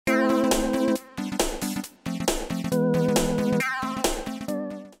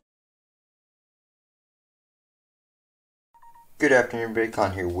Good afternoon, everybody.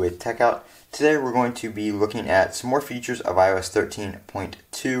 Colin here with Techout. Today we're going to be looking at some more features of iOS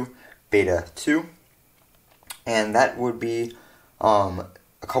 13.2 Beta 2, and that would be a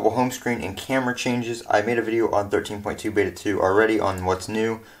couple home screen and camera changes. I made a video on 13.2 Beta 2 already on what's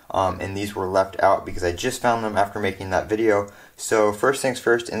new, and these were left out because I just found them after making that video. So first things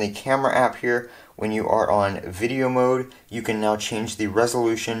first, in the camera app here, when you are on video mode, you can now change the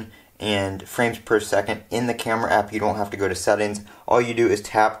resolution and frames per second in the camera app. You don't have to go to settings. All you do is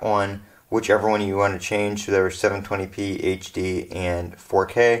tap on whichever one you want to change. So there are 720p, HD, and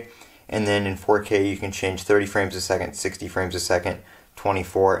 4K. And then in 4K you can change 30 frames a second, 60 frames a second,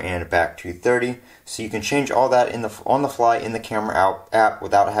 24, and back to 30. So you can change all that on the fly in the camera app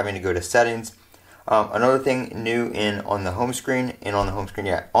without having to go to settings. Another thing new on the home screen,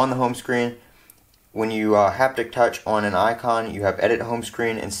 when you haptic touch on an icon, you have edit home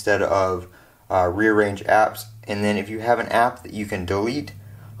screen instead of rearrange apps. And then if you have an app that you can delete,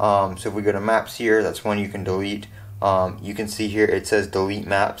 so if we go to maps here, that's one you can delete. You can see here it says delete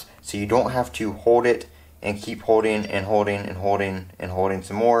maps, so you don't have to hold it and keep holding and holding and holding and holding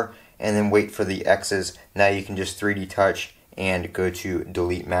some more and then wait for the X's. Now you can just 3D touch and go to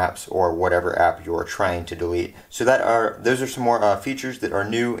delete maps or whatever app you're trying to delete. So those are some more features that are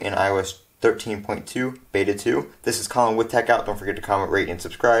new in iOS 13.2 Beta 2. This is Colin with Techout. Don't forget to comment, rate, and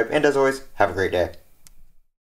subscribe. And as always, have a great day.